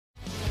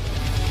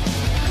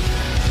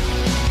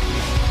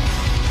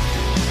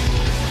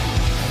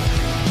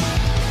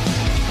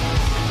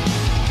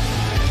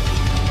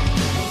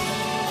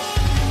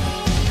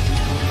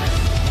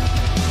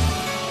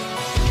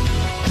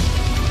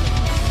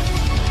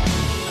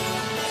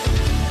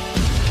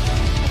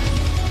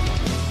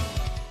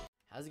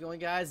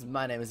guys,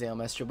 my name is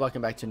Master.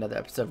 Welcome back to another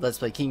episode of Let's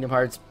Play Kingdom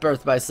Hearts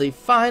Birth by Sleep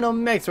Final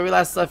Mix. Where we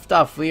last left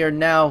off, we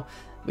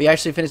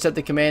actually finished up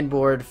the command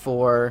board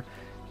for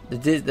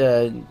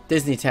the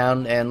Disney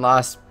Town and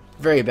lost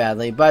very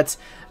badly, but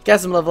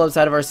got some level ups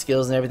out of our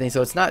skills and everything,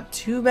 so it's not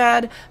too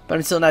bad, but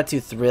I'm still not too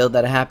thrilled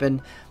that it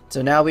happened.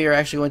 So now we are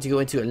actually going to go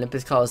into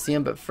Olympus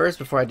Coliseum, but first,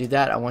 before I do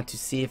that, I want to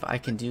see if I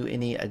can do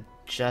any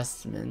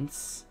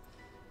adjustments.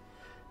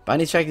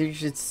 Binding strike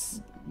reaches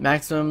its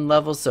maximum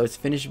level, so its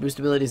finish boost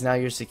ability is now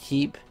yours to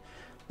keep.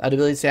 That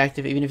ability is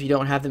active even if you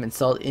don't have them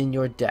installed in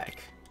your deck.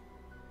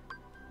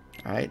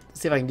 Alright,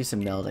 let's see if I can do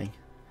some melding.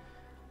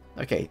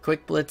 Okay,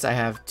 Quick Blitz, I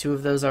have 2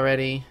 of those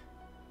already.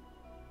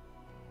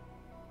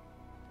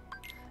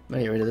 I'm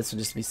gonna get rid of this one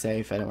just to be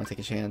safe. I don't want to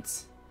take a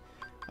chance.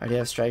 I already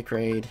have Strike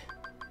Raid.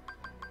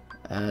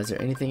 Is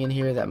there anything in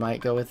here that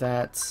might go with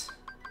that?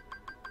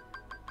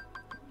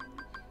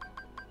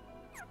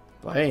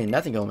 Boy, ain't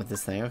nothing going with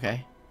this thing.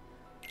 Okay.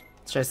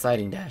 Let's try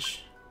Sliding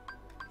Dash.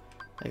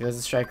 There goes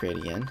the Strike Rate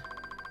again.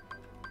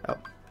 Oh.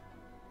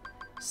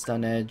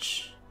 Stun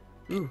Edge.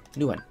 Ooh,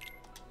 new one.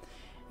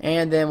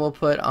 And then we'll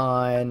put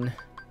on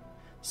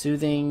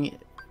Soothing,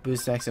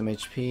 boost maximum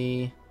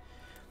HP,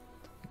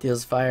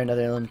 deals fire and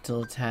other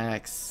elemental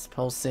attacks,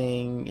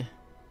 pulsing,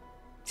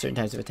 certain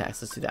types of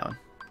attacks. Let's do that one.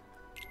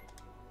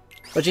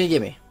 What you gonna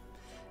give me?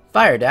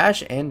 Fire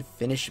Dash and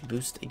finish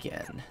boost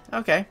again.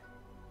 Okay.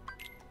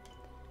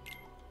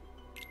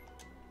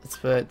 Let's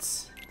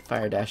put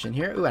Fire Dash in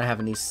here. Ooh, I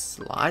have a new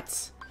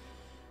slot.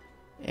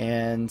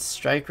 And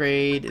Strike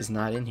Raid is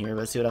not in here.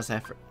 Let's see what else I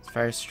have for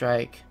Fire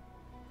Strike.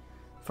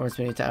 Performance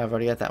mini attack. I've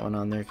already got that one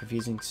on there.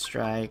 Confusing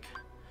Strike.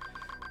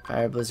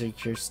 Fire Blizzard,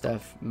 Cure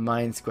Stuff.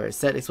 Mind Square.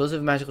 Set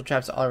explosive magical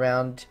traps all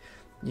around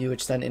you,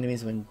 which stun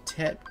enemies when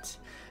tipped.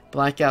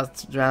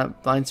 Blackout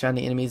blind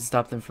surrounding enemies to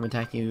stop them from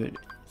attacking you,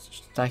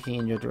 attacking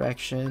in your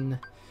direction.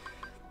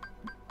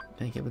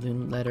 Make a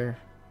balloon letter.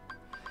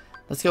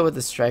 Let's go with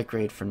the Strike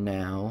Raid for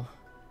now.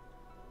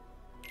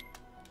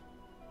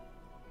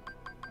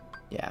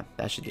 Yeah,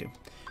 that should do.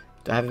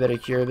 Do I have a better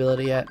cure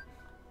ability yet?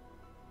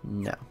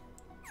 No.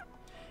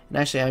 And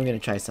actually, I'm going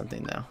to try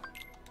something, though.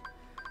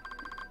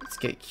 Let's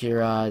get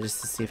Cura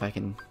just to see if I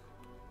can...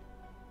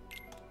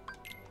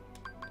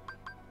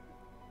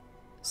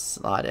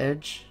 Slot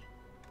Edge?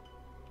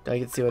 Do I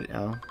get to see what...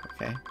 Oh,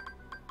 okay.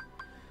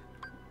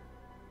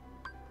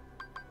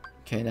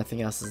 Okay,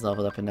 nothing else is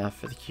leveled up enough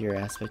for the cure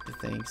aspect of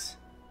things.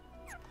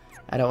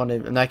 I don't want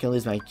to... I'm not going to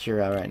lose my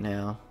Cura right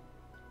now.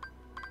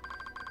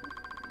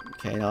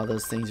 Okay, and all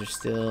those things are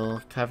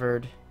still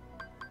covered.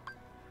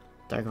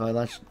 Dark Valley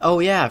Launch. Oh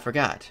yeah, I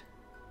forgot.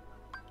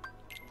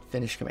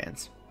 Finish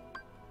commands.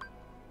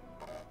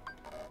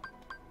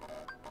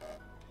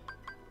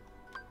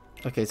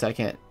 Okay, so I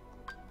can't...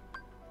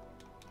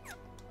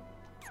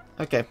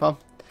 Okay, well...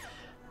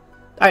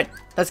 Alright,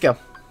 let's go.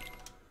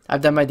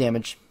 I've done my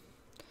damage.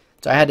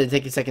 So I had to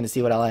take a second to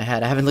see what all I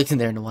had. I haven't looked in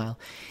there in a while.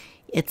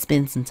 It's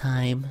been some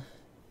time.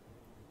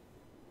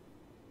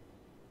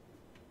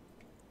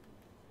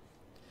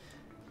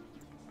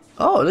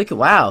 Oh, look at...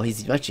 Wow,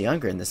 he's much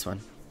younger in this one.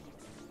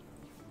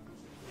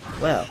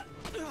 Well,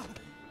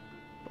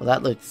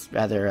 that looks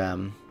rather,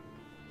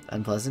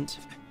 unpleasant.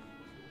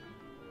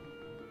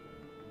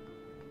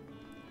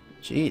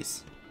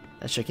 Jeez.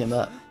 That shook him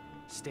up.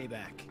 Stay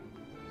back.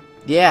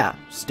 Yeah,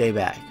 stay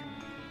back.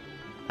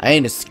 I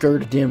ain't as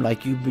scared of them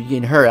like you be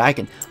getting hurt. I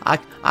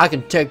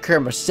can take care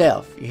of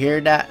myself. You hear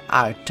that?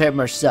 I can take care of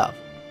myself.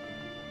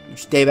 You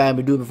stay back and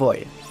be doing it for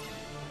you.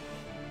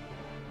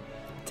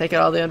 Take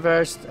out all the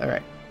unversed?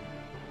 Alright.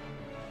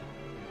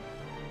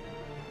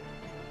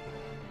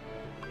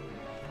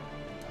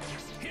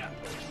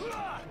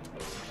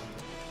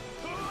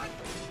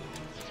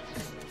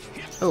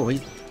 Oh,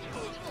 he's...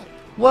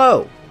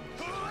 Whoa!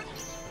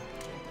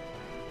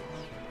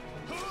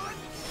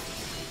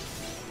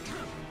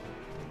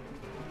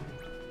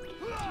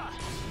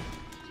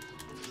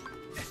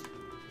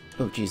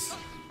 Oh, jeez.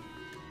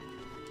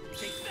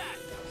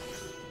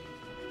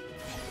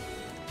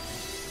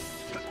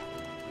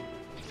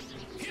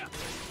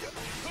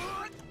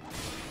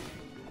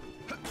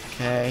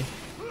 Okay.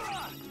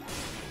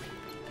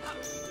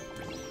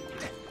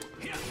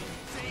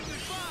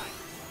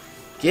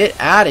 Get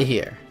out of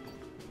here.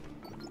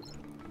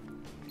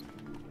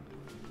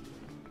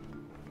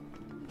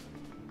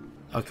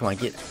 Oh, come on,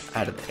 get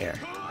out of the air.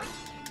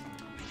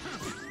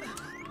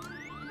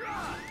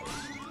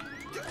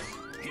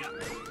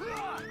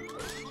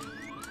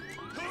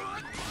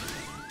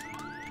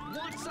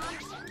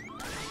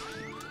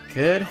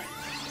 Good.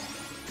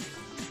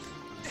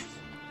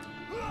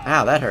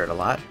 Ow, that hurt a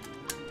lot.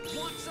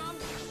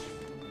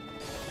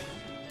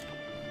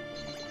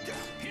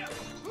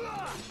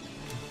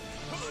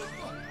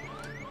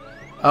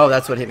 Oh,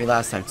 that's what hit me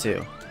last time,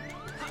 too.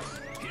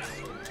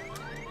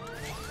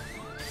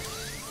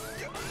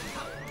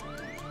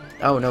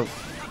 Oh, no.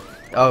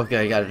 Oh, okay,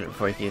 I got it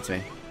before he can get to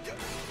me.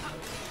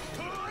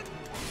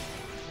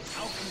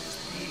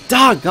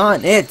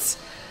 Doggone it!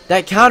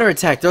 That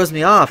counterattack throws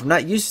me off. I'm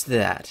not used to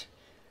that.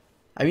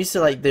 I'm used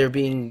to like them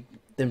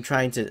them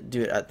trying to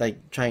do it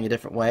like trying a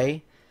different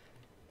way,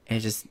 and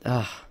it just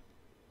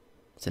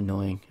it's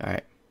annoying. All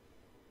right.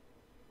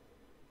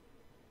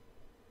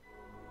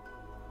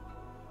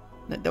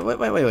 Wait.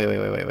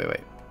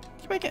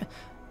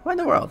 What in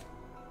the world?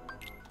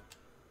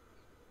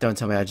 Don't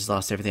tell me I just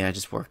lost everything I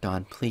just worked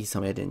on. Please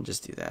tell me I didn't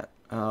just do that.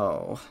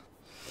 Oh.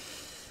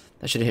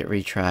 I should have hit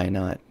retry,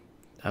 not...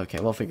 Okay,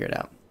 we'll figure it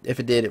out. If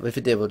it did,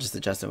 we'll just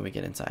adjust it when we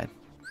get inside.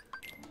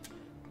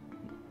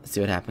 Let's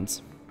see what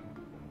happens.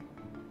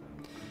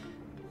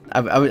 I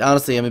would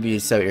honestly, I'm gonna be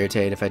so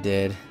irritated if I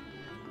did.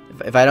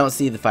 If I don't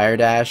see the fire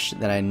dash,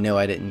 then I know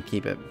I didn't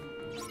keep it.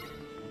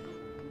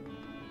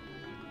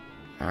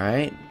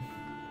 Alright.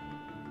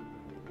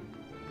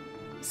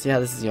 See how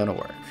this is gonna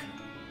work.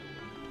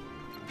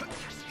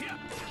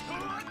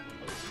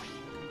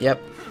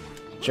 Yep.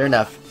 Sure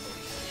enough.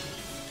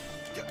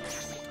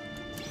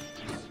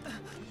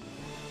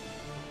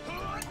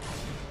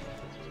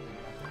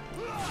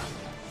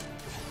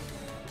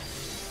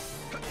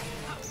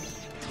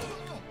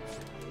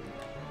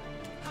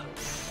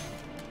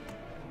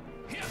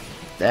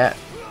 That.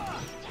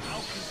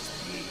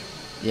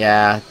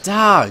 Yeah.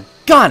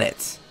 Doggone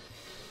it.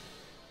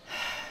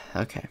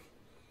 Okay.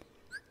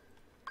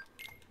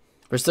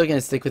 We're still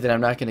gonna stick with it. I'm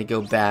not gonna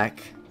go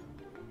back.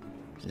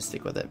 Just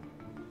stick with it.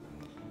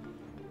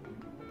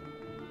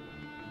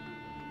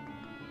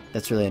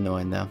 That's really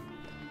annoying though.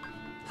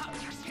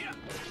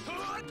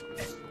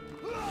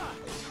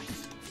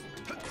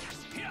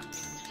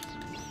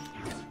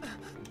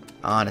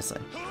 Honestly.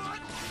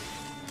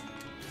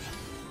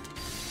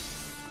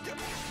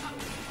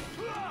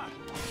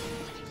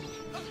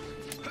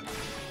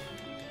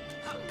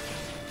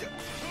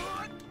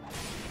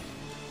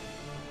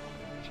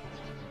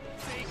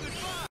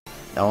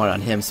 I want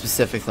on him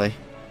specifically.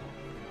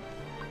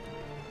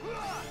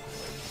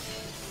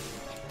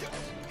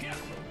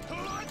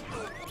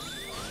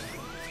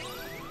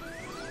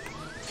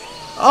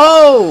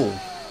 Oh!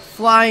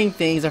 Flying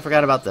things. I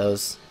forgot about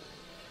those.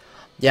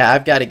 Yeah,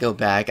 I've got to go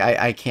back.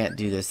 I can't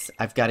do this.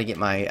 I've got to get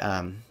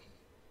my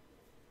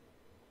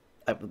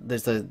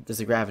there's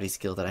a gravity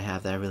skill that I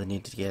have that I really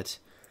need to get.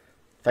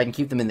 If I can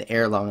keep them in the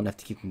air long enough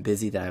to keep them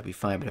busy, then I'd be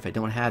fine. But if I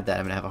don't have that,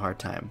 I'm gonna have a hard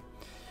time.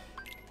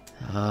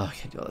 Oh, I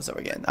can't do all this over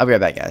again. I'll be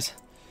right back, guys.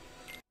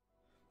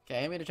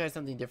 Okay, I'm gonna try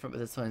something different with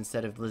this one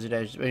instead of Blizzard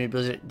Edge.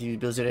 Do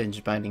Blizzard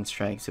Edge Binding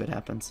Strike. See what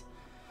happens.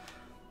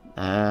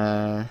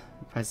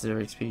 Prices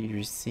over XP you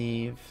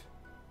receive.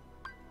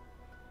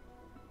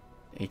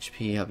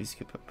 HP help you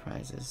scoop up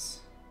prizes.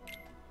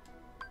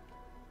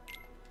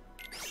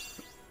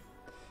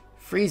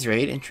 Freeze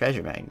rate and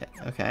treasure magnet.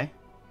 Okay.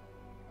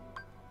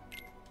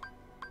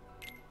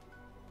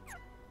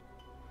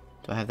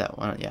 Do I have that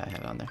one? Yeah, I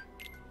have it on there.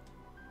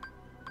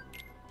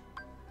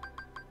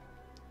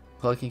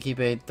 Cloak and keep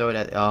it, throw it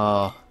at...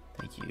 Oh,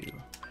 thank you.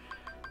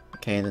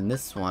 Okay, and then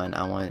this one,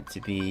 I want it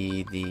to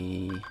be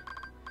the...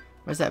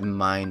 Where's that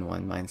mine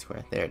one? Mine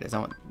square. There it is. I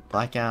want...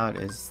 Blackout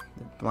is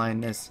the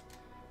blindness.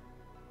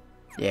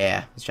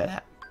 Yeah, let's try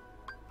that.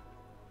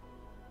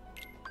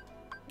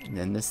 And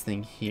then this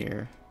thing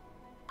here.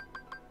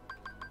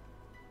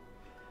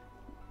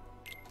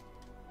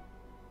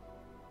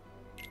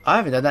 I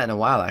haven't done that in a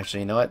while,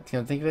 actually. You know what?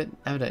 Can I think of it?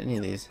 I haven't done any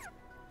of these.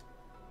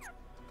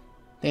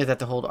 I think I have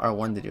to hold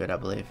R1 to do it, I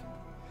believe.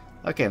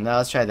 Okay, now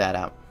let's try that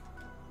out.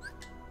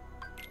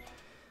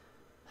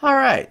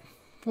 Alright.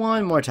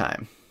 One more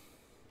time.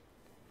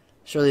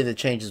 Surely the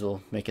changes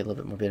will make it a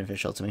little bit more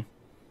beneficial to me.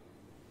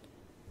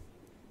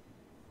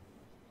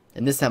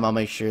 And this time I'll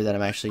make sure that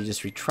I'm actually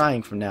just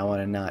retrying from now on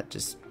and not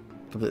just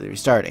completely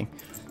restarting.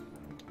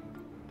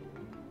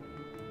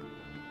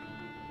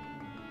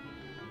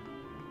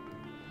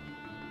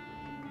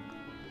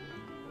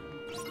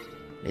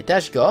 Let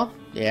us go.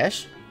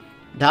 Yes.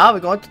 Now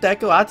we're going to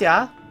take you out,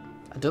 yeah.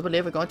 I do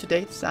believe we're going to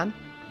take the sun.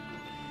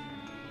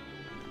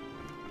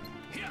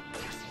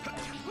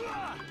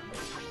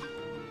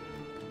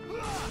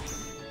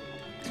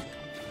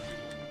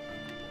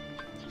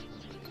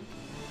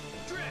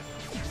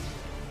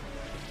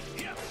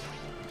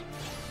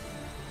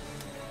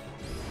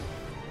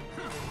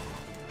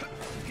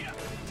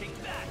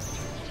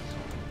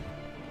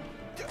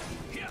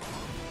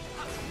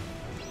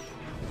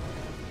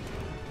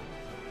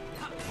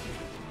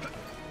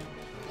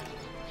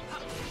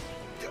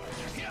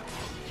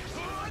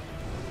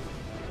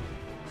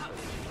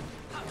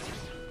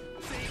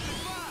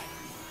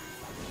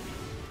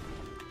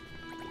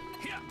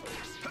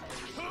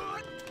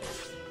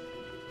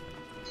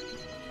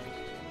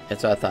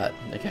 That's what I thought.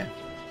 Okay.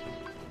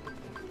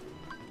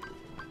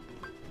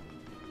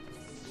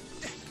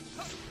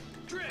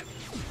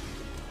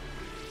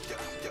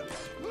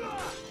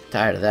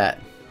 Tired of that.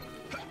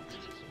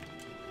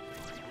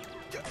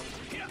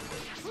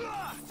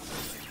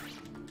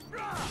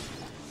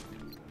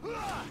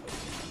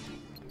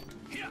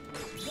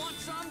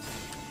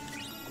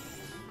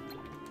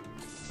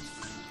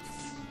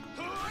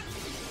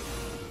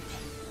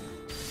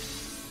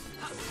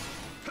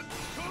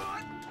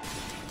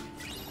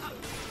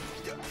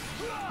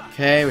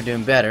 Okay, we're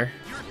doing better.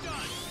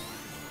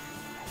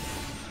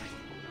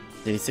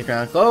 Did he stick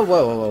around? Oh,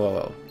 whoa, whoa, whoa, whoa,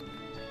 whoa.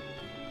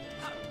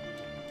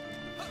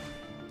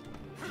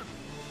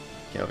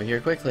 Get over here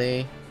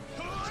quickly.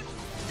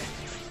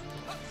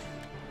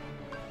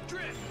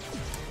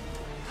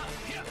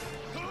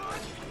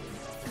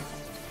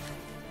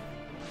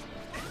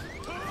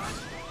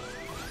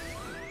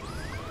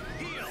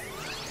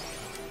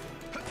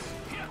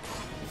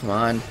 Come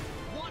on.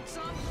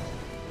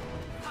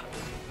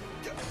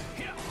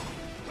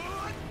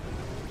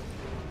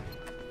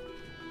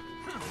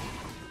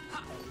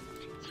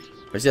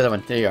 Where's the other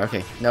one? There you are.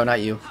 Okay. No,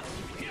 not you.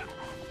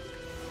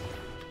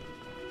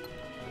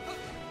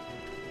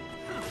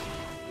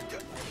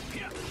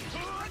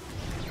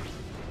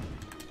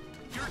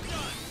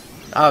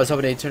 Oh, I was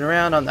hoping they'd turn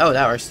around on. Oh,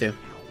 that works too.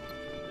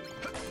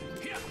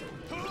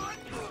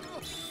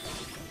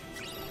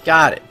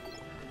 Got it.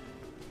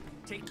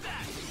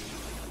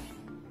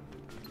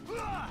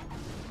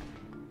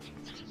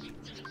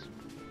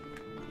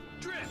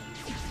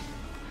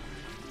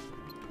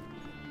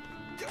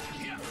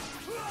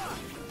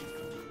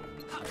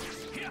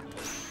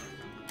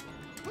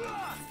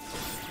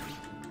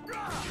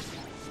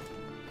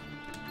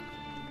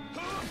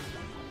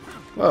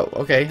 Whoa,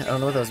 okay, I don't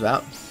know what that was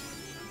about.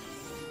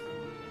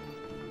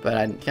 But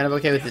I'm kind of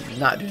okay with it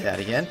not doing that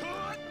again.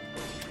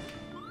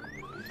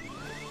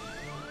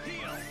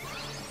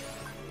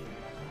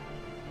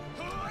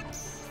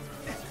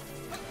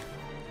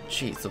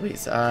 Jeez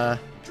Louise,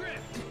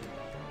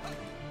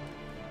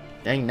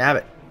 dang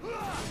nabbit.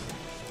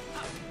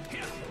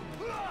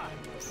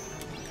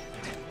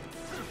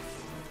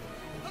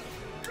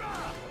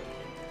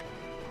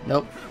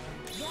 Nope.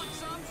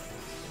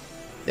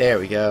 There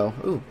we go.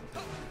 Ooh.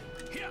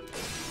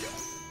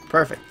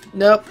 Perfect.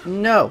 Nope.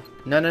 No.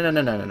 No, no, no,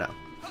 no, no, no, no.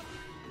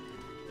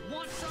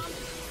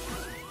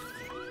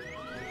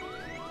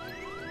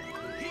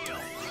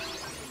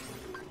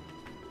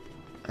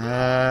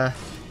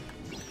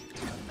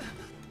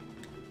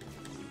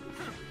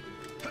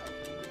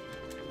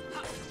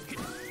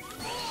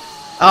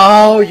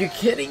 Oh, you're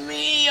kidding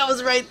me! I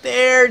was right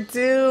there,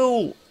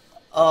 too!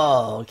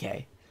 Oh,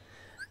 okay.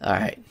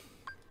 Alright.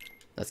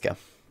 Let's go.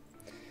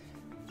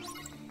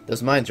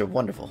 Those mines are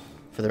wonderful,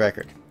 for the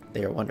record.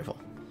 They are wonderful.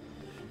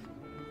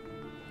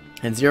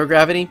 And zero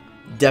gravity,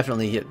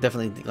 definitely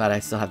glad I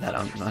still have that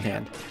on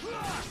hand.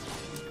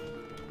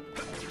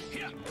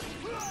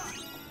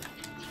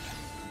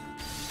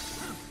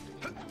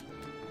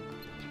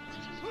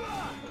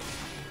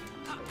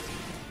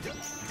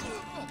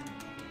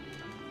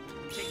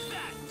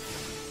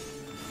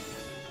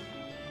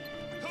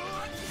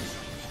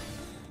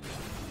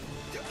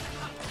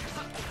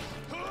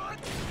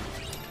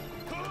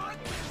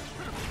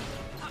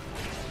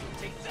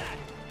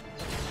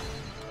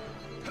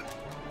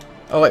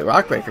 Oh wait,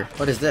 Rock Breaker.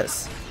 What is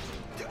this?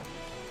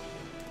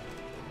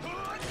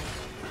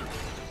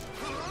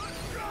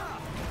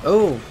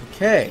 Oh,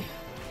 okay.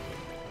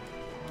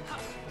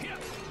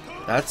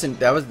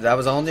 That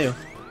was all new.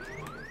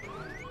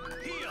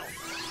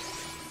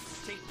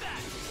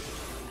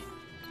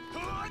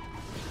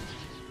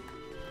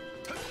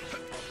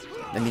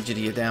 I need you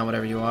to get down,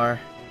 whatever you are.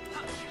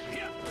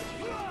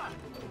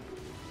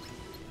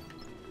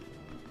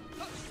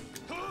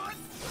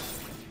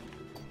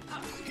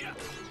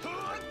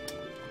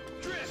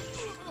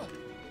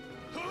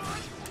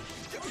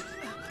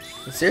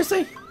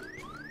 Seriously?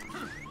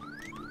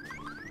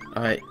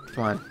 Alright,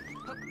 come on.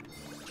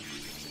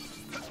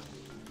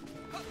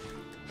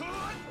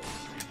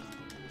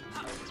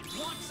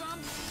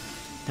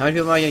 How many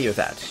people am I gonna get with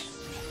that?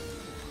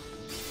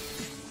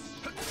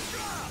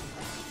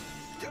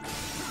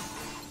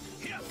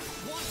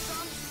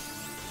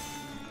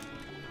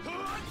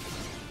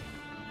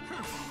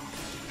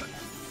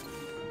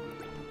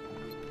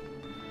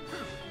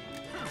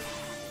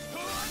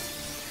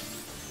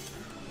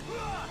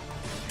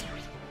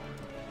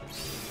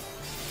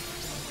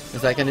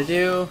 What's that gonna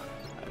do?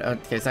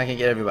 Okay, it's not gonna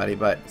get everybody,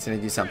 but it's gonna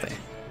do something.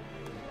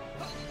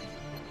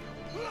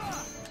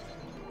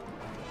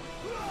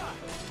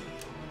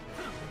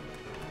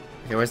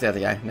 Okay, where's the other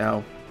guy?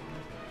 No.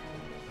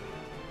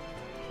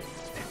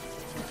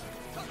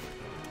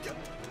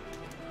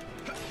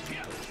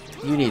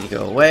 You need to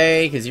go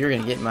away, because you're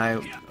gonna get in my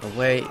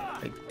way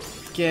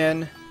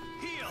again.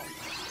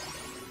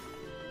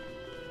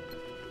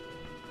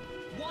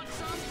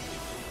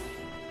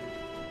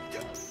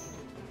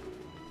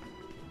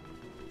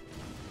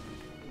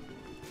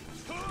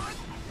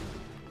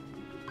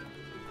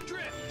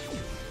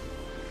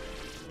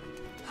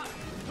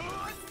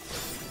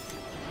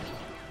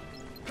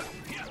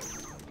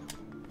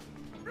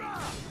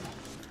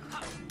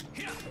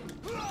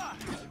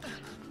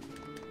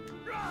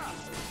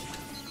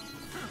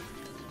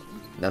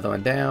 Another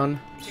one down.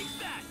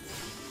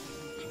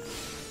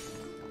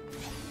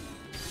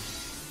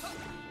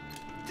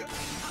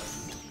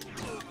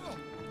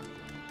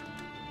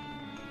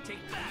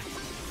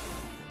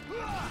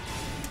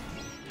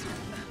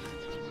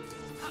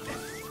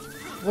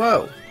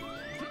 Whoa.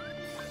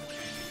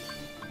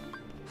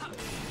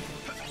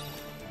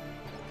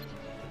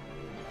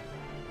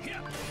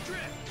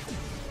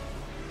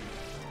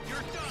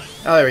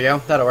 Oh, there we go.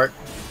 That'll work.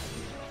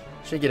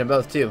 Should get them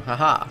both too.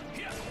 Haha.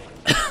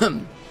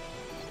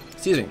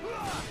 Excuse me.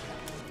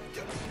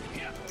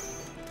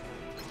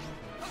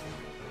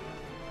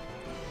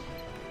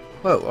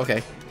 Whoa,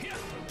 okay.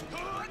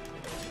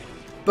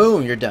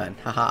 Boom, you're done.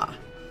 Haha.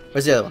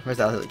 Where's the other one? Where's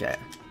that other guy?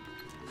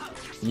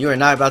 You are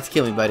not about to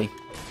kill me, buddy.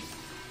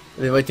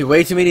 Way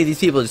too many of these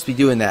people just be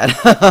doing that.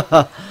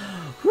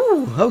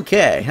 Whew,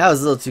 okay. That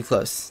was a little too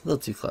close. A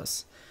little too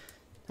close.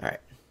 Alright.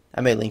 I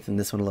may lengthen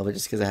this one a little bit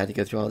just because I had to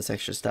go through all this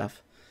extra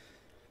stuff.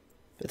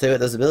 But tell you what,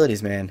 those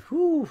abilities, man.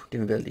 Whew,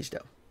 different abilities, though.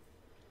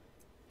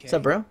 Okay. What's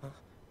up, bro?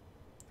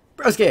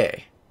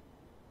 Broski!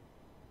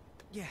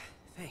 Yeah,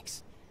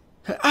 thanks.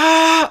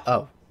 Ah!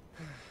 Oh.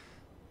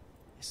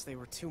 Guess they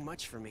were too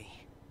much for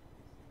me.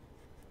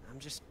 I'm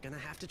just gonna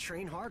have to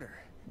train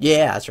harder.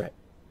 Yeah, that's right.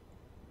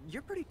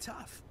 You're pretty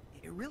tough.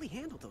 You really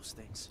handled those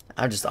things.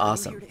 I'm just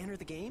awesome. Are you here to enter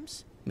the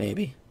games?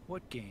 Maybe.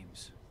 What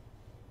games?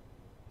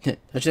 Don't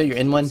you know you're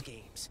in one?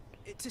 Games.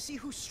 To see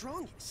who's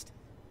strongest.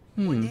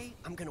 One day,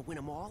 I'm gonna win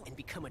them all and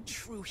become a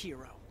true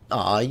hero.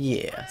 Aw,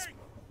 yeah. Hey,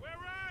 where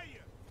are you?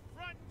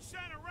 Front and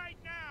center right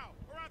now,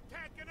 or I'm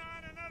tacking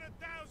on another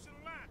 1,000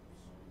 laps.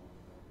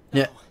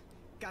 Yeah. Oh,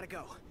 gotta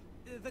go.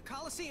 The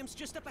Coliseum's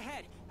just up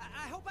ahead.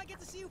 I hope I get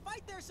to see you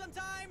fight there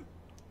sometime.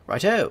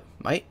 Righto,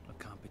 mate. A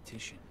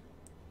competition.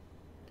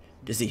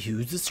 To see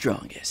who's the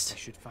strongest. I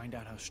should find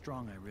out how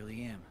strong I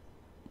really am.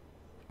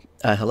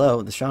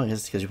 Hello, the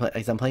strongest,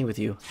 because I'm playing with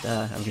you.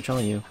 I'm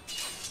controlling you.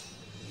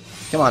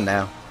 Come on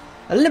now.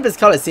 Olympus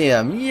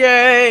Coliseum,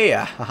 yay!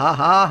 Ha ha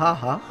ha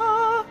ha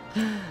ha.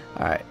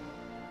 Alright.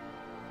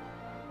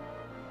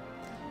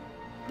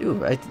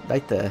 Dude,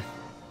 like the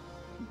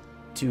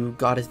two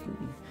goddess,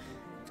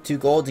 the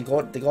golden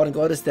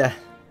goddess there.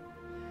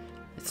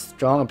 It's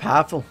strong and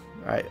powerful.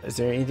 Alright, is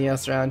there anything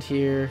else around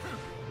here?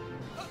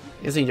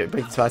 I guess we need to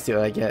break the spots, see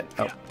what I get.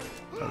 Oh,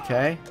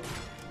 okay.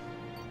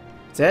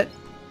 That's it?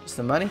 Just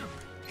the money?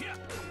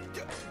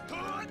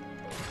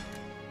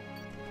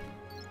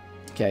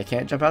 Okay, I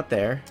can't jump out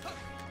there.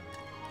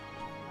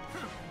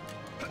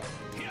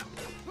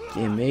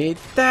 Give me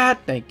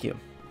that, thank you.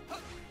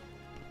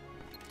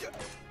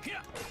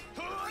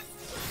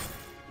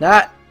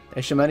 That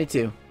extra money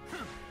too.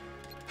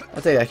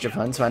 I'll take extra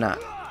funds, why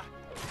not?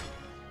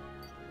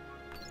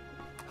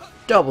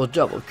 Double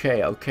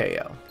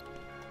KO.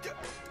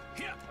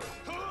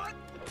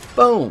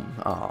 Boom!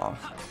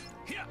 Aw.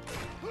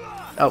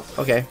 Oh,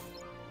 okay.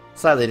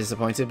 Slightly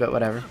disappointed, but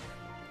whatever.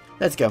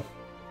 Let's go.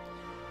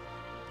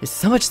 There's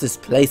so much to this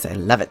place, I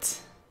love it.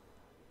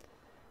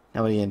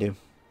 Now what are you gonna do?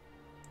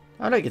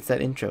 How do I get to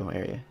that intro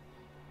area?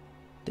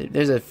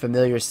 There's a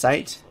familiar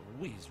sight.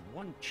 Louise,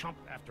 one chump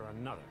after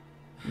another.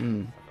 Hmm.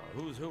 Like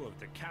a who's who of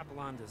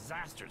Decathlon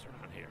disasters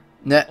around here.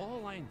 Nah.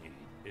 All I need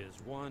is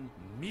one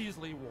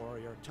measly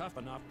warrior tough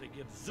enough to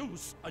give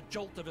Zeus a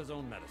jolt of his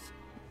own medicine.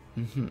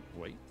 Mm-hmm.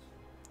 Wait.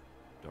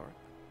 Dark,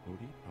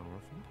 moody,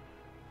 powerful.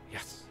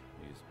 Yes,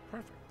 he's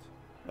perfect.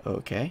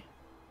 Okay.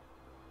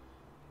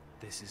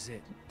 This is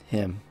it.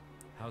 Him.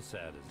 How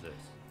sad is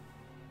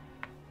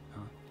this?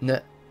 Huh? Nah.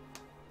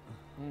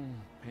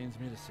 Pains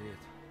me to see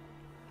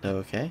it.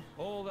 Okay.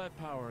 All that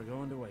power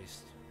going to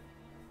waste.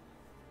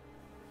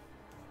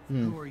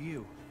 Who are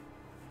you?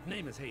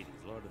 Name is Hades,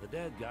 Lord of the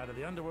Dead, God of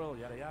the Underworld,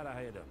 yada yada, how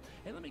you doing?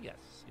 Hey, let me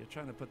guess. You're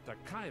trying to put the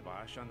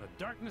kibosh on the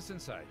darkness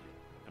inside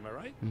you. Am I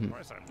right? Of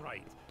course I'm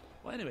right.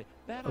 Well, anyway,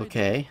 bad idea.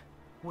 Okay.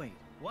 Wait,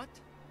 what?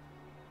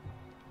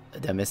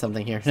 Did I miss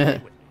something here? Stay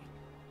with me.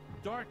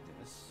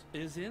 Darkness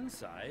is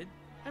inside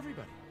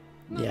everybody.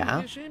 Nothing to Yeah.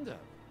 be ashamed of.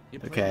 You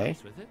play Okay.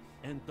 nice with it,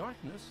 and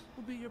darkness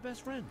will be your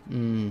best friend.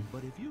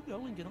 But if you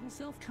go and get all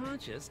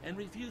self-conscious and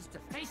refuse to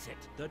face it,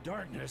 the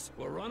darkness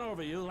will run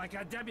over you like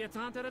a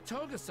debutante at a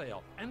toga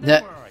sale. And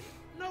then where are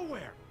you?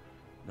 Nowhere.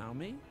 Now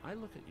me, I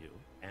look at you,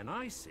 and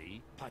I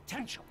see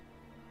potential.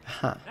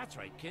 Huh. That's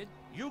right, kid.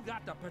 You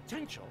got the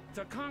potential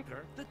to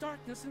conquer the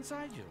darkness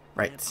inside you.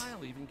 Right. And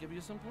I'll even give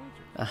you some pointers.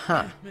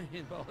 Uh-huh. I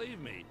mean, believe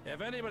me, if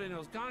anybody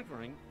knows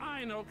conquering,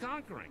 I know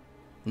conquering.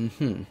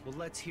 Mm-hmm. Well,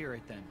 let's hear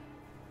it then.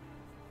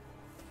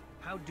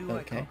 How do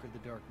Okay. I conquer the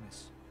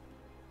darkness?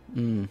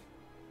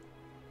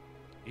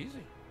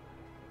 Easy.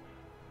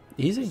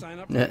 Easy. Sign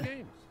up for the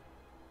games.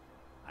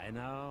 I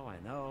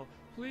know.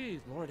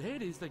 Please, Lord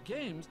Hades, the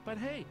games. But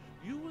hey,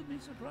 you would be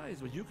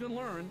surprised what you can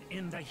learn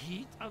in the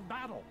heat of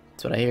battle.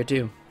 That's what I hear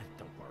too. And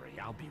don't worry,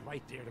 I'll be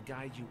right there to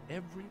guide you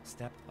every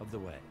step of the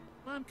way.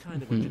 I'm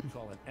kind of what you'd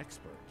call an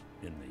expert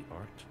in the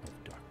art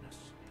of darkness.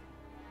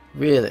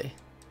 Really?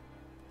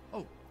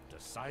 Oh,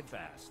 decide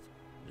fast.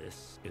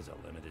 This is a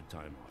limited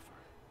time offer.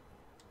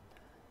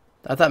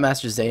 I thought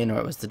Master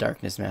Xehanort was the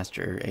Darkness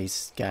Master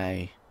Ace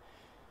guy.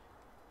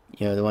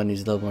 You know, the one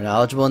who's a little more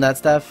knowledgeable in that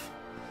stuff.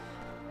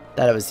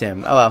 Thought it was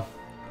him. Oh well.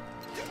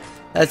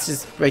 Let's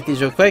just break these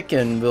real quick,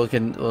 and we'll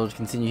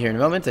continue here in a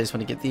moment. I just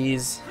want to get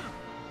these.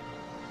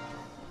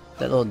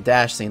 That little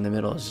dash thing in the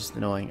middle is just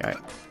annoying. All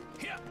right.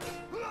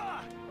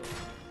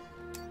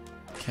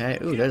 Okay.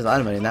 Ooh, there's a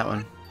lot of money in that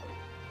one.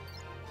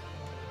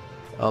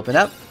 Open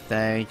up.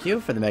 Thank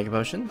you for the Mega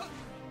Potion.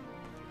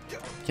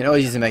 Can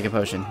always use a Mega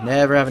Potion.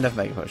 Never have enough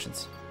Mega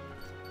Potions.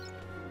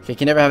 Okay,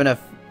 can never have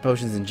enough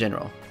potions in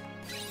general.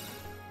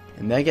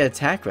 A Mega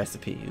Attack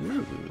recipe.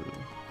 Ooh.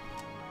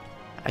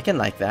 I can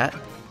like that.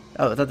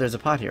 Oh, I thought there was a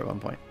pot here at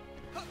one point.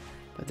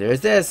 But there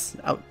is this.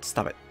 Oh,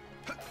 stop it.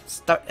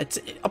 Stop. It's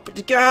up.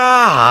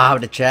 Ah,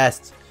 the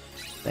chest.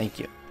 Thank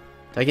you.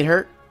 Do I get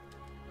hurt?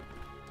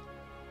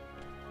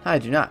 I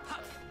do not.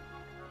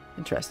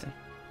 Interesting.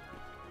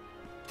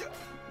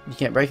 You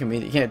can't break me.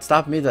 You can't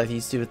stop me like you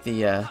used to with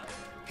the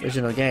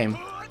original game.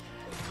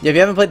 Yeah, if you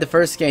haven't played the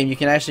first game, you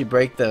can actually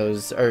break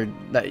those, or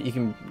you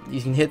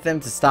can hit them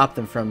to stop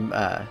them from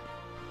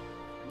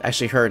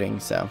actually hurting.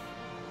 So,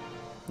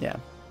 yeah,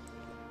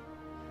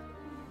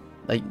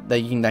 like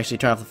you can actually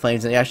turn off the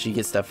flames and you actually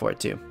get stuff for it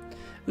too.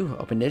 Ooh,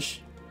 open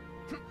dish,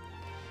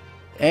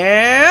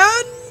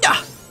 and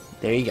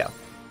there you go.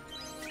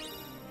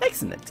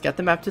 Excellent. Got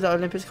the map to the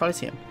Olympus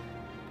Coliseum.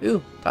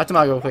 Ooh, talk to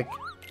Mago real quick.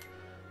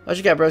 What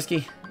you got,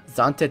 broski?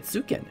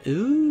 Zantetsuken.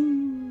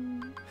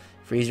 Ooh.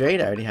 Freeze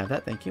raid. I already have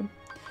that. Thank you.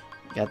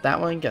 Got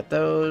that one. Got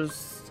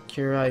those.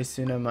 Kira,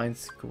 Isuna, Mind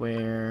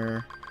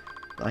Square.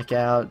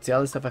 Blackout. See all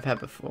the stuff I've had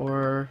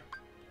before.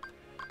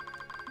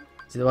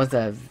 See the ones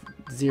that I have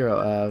 0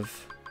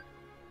 of.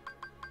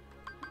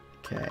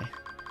 Okay.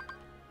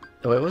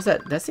 Oh, wait, what was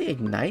that? Did that say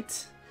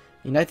ignite?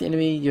 Ignite the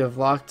enemy you have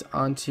locked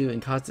onto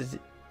and cause it to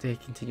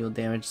take continual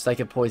damage. It's like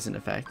a poison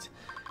effect.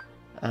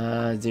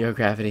 0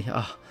 gravity.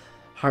 Oh,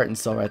 heart and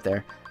soul right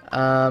there.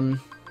 I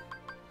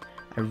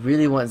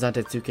really want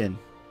Zantetsuken.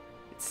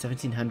 It's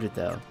 1700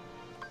 though.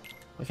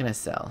 What can I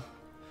sell?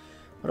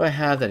 What do I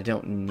have that I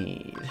don't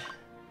need?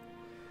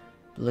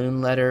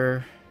 Balloon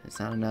letter. It's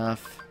not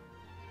enough.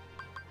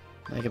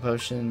 Mega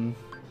potion.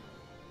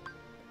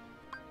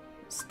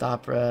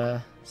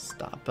 Stopra.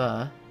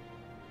 Stoppa.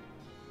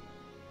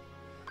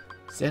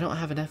 See, I don't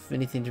have enough of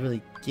anything to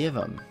really give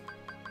them.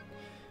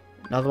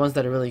 Now the ones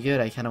that are really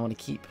good, I kind of want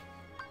to keep.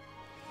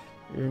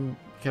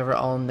 Cover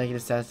all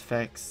negative stat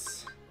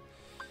effects.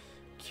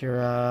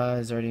 Cura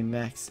is already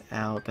maxed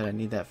out, but I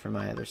need that for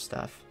my other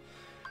stuff.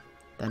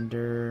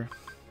 Thunder.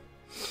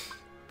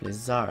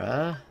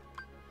 Blizzara.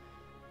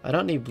 I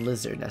don't need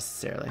Blizzard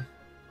necessarily.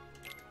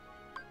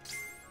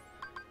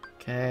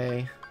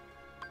 Okay.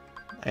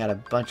 I got a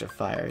bunch of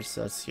fires,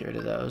 so let's get rid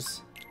of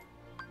those.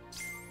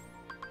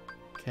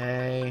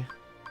 Okay.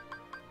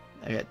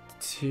 I got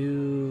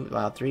 2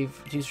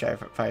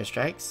 fire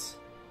strikes.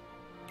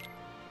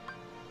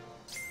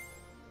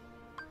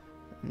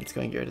 Let's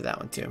go and get rid of that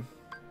one too.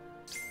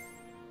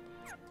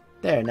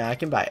 There, now I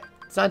can buy it.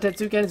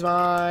 Zantetsuken is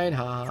mine.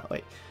 Ha,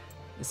 wait.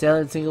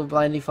 Assailant single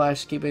blinding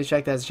flash. Keep a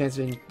track that has a chance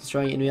of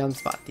destroying an enemy on the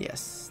spot.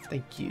 Yes,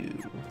 thank you.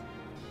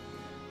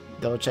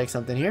 Double check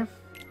something here.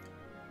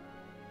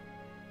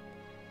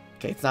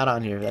 Okay, it's not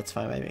on here. That's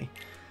fine by me.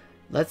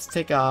 Let's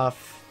take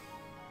off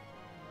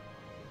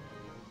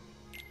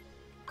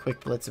Quick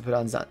Blitz and put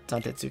on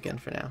Zantetsuken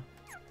for now.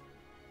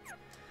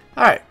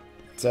 Alright,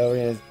 so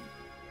I'm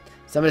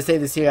going to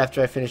save this here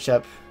after I finish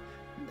up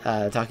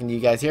talking to you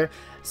guys here.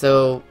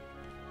 So,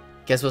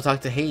 guess we'll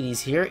talk to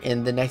Hades here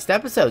in the next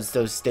episode.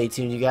 So stay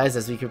tuned, you guys,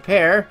 as we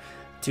prepare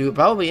to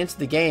probably enter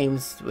the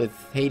games with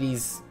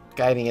Hades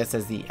guiding us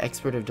as the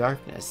Expert of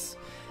Darkness.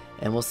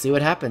 And we'll see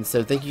what happens.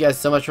 So thank you guys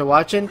so much for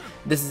watching.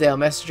 This is Ale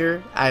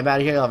Messenger. I'm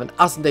out of here. I'll have an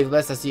awesome day.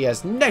 Bless. I'll see you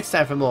guys next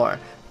time for more.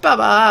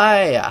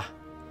 Bye-bye.